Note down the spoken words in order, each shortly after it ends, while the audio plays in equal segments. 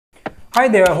Hi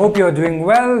there, hope you're doing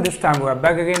well. This time we're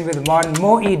back again with one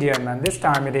more idiom, and this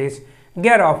time it is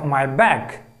get off my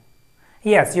back.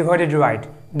 Yes, you heard it right.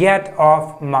 Get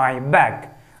off my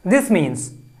back. This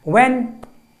means when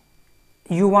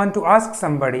you want to ask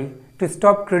somebody to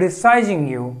stop criticizing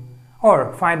you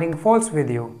or finding faults with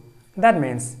you, that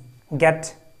means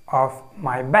get off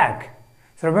my back.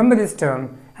 So remember this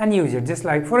term and use it. Just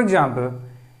like, for example,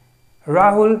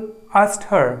 Rahul asked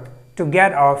her to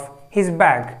get off his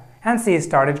back and she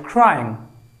started crying.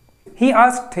 He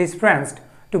asked his friends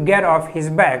to get off his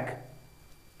back.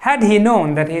 Had he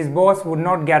known that his boss would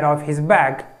not get off his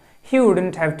back, he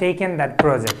wouldn't have taken that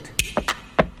project.